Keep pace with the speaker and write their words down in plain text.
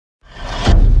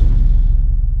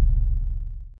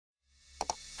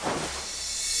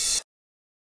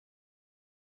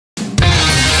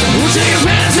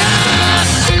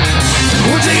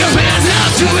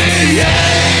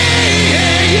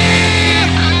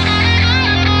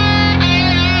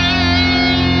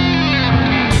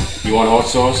want hot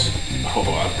sauce? Oh,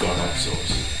 I've got hot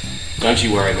sauce. Don't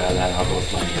you worry about that, I've got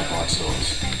plenty of hot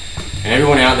sauce. And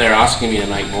everyone out there asking me to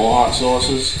make more hot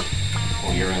sauces,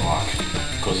 well, you're in luck.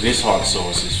 Because this hot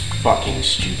sauce is fucking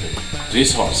stupid.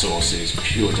 This hot sauce is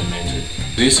pure demented.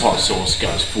 This hot sauce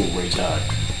goes full retard.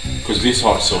 Because this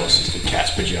hot sauce is the cat's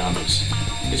pajamas.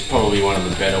 It's probably one of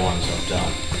the better ones I've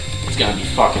done. It's going to be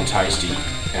fucking tasty,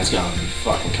 and it's going to be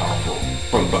fucking colourful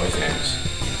from both ends.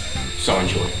 So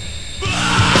enjoy.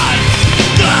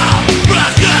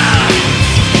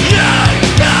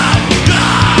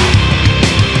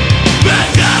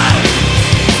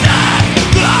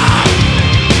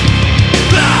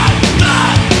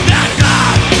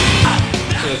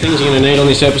 Things you're going to need on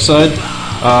this episode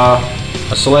are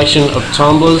a selection of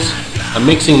tumblers, a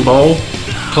mixing bowl,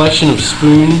 a collection of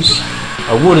spoons,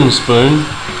 a wooden spoon,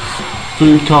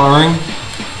 food colouring,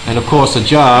 and of course a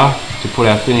jar to put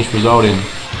our finished result in.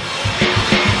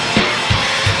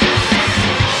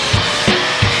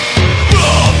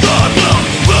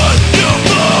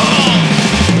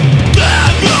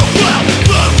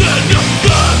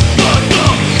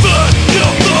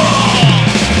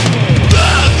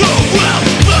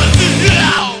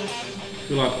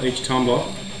 Fill up each tumbler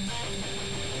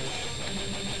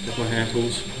with my hand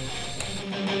tools.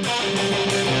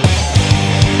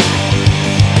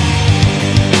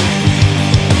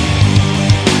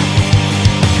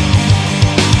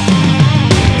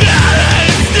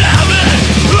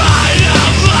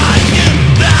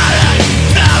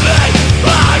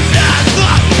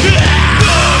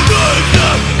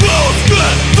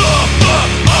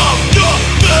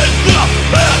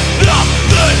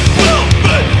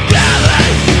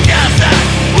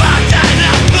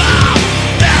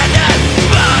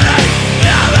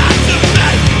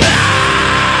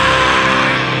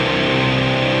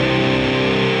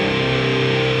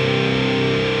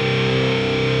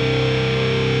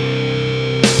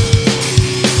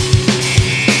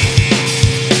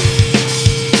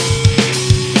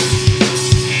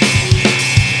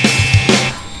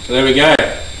 So there we go.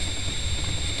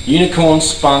 Unicorn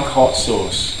Spunk Hot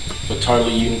Sauce for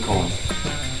Totally Unicorn.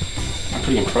 I'm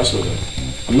pretty impressed with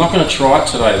it. I'm not going to try it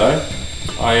today though.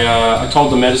 I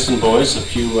told the Medicine Boys a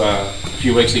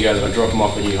few weeks ago that I'd drop them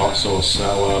off a new hot sauce.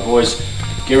 So boys,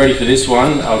 get ready for this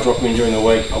one. I'll drop them in during the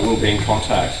week. I will be in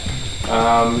contact.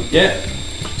 Yeah.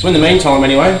 So in the meantime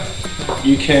anyway,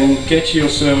 you can get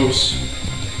yourselves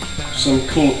some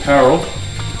cool apparel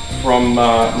from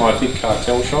my Big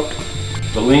Cartel shop.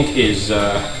 The link is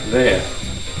there.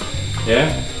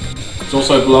 Yeah, it's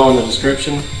also below in the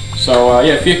description. So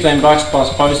yeah, 15 bucks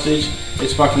plus postage.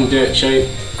 It's fucking dirt cheap.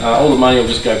 All the money will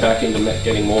just go back into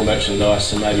getting more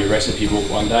merchandise and maybe a recipe book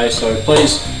one day. So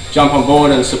please jump on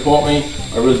board and support me.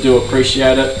 I really do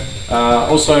appreciate it.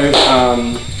 Also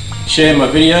share my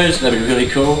videos. That'd be really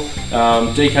cool.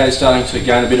 DK is starting to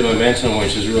gain a bit of momentum,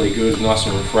 which is really good, nice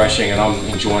and refreshing, and I'm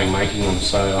enjoying making them.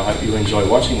 So I hope you enjoy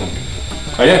watching them.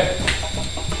 So yeah.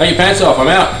 Take your pants off, I'm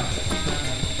out.